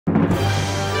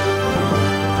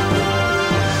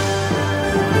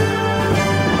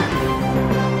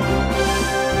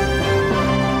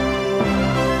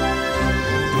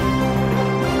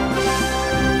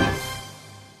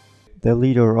The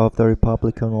leader of the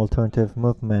Republican Alternative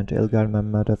Movement, Ilgar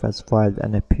Mammadov, has filed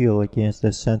an appeal against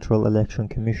the Central Election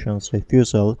Commission's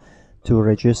refusal to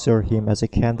register him as a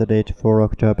candidate for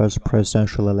October's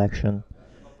presidential election.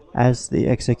 As the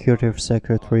executive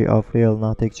secretary of REAL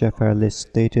Natig Jafarli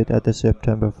stated at the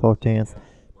September 14th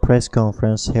press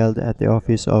conference held at the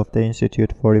office of the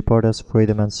Institute for Reporters'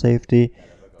 Freedom and Safety,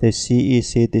 the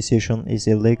CEC decision is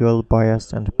illegal,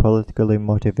 biased, and politically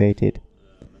motivated.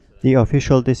 The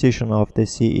official decision of the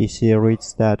CEC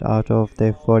reads that out of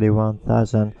the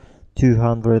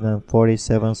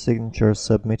 41,247 signatures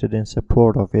submitted in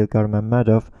support of Ilgar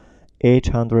Mammadov,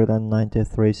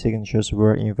 893 signatures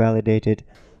were invalidated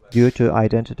due to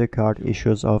identity card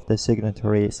issues of the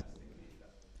signatories.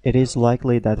 It is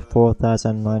likely that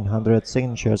 4,900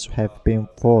 signatures have been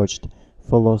forged,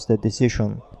 follows the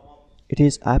decision. It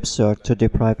is absurd to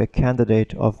deprive a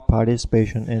candidate of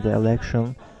participation in the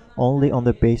election only on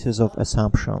the basis of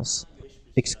assumptions.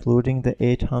 Excluding the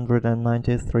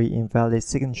 893 invalid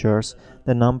signatures,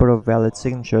 the number of valid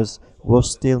signatures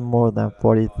was still more than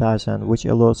 40,000, which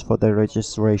allows for the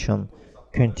registration,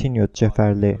 continued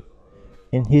Jafarli.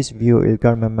 In his view,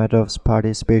 Ilgar Mammadov's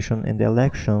participation in the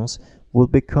elections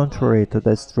would be contrary to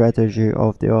the strategy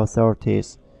of the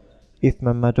authorities. If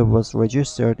Mammadov was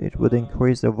registered, it would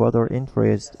increase the voter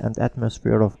interest and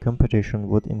atmosphere of competition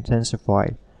would intensify.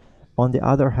 On the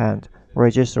other hand,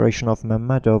 registration of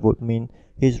Mammadov would mean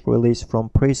his release from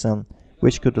prison,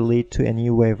 which could lead to a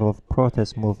new wave of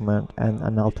protest movement and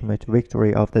an ultimate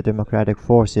victory of the democratic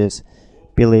forces,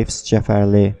 believes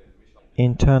Jafarli.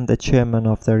 In turn, the chairman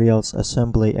of the REAL's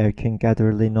assembly, Erkin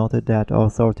Gadirli, noted that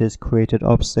authorities created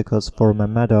obstacles for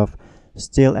Mammadov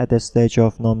still at the stage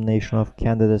of nomination of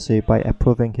candidacy by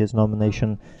approving his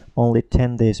nomination only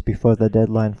 10 days before the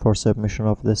deadline for submission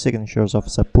of the signatures of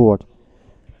support.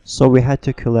 So we had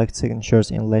to collect signatures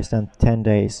in less than 10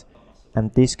 days,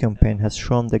 and this campaign has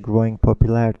shown the growing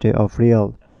popularity of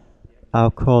REAL. Our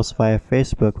calls via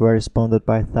Facebook were responded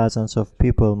by thousands of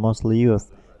people, mostly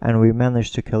youth, and we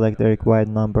managed to collect the required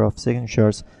number of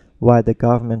signatures while the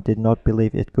government did not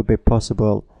believe it could be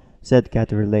possible, said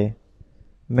Gadirli.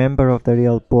 Member of the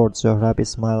REAL board Zohrab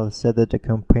Ismail said that the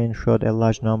campaign showed a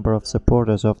large number of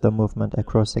supporters of the movement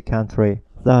across the country.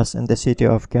 Thus, in the city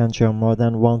of Ganjam, more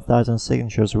than 1,000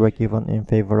 signatures were given in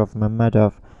favor of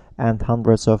Mammadov, and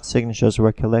hundreds of signatures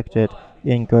were collected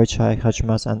in Goychay,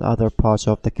 Hajmas, and other parts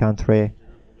of the country.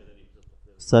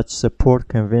 Such support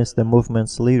convinced the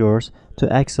movement's leaders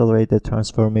to accelerate the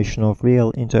transformation of REAL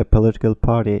into a political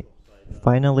party.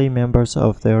 Finally, members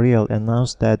of the REAL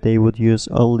announced that they would use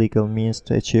all legal means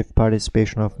to achieve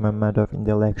participation of Mammadov in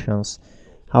the elections.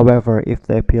 However, if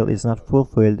the appeal is not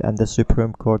fulfilled and the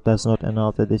Supreme Court does not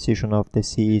annul the decision of the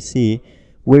CEC,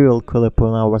 we will call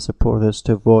upon our supporters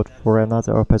to vote for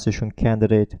another opposition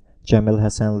candidate, Jamil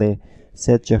Hassanli,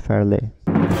 said Jafarli.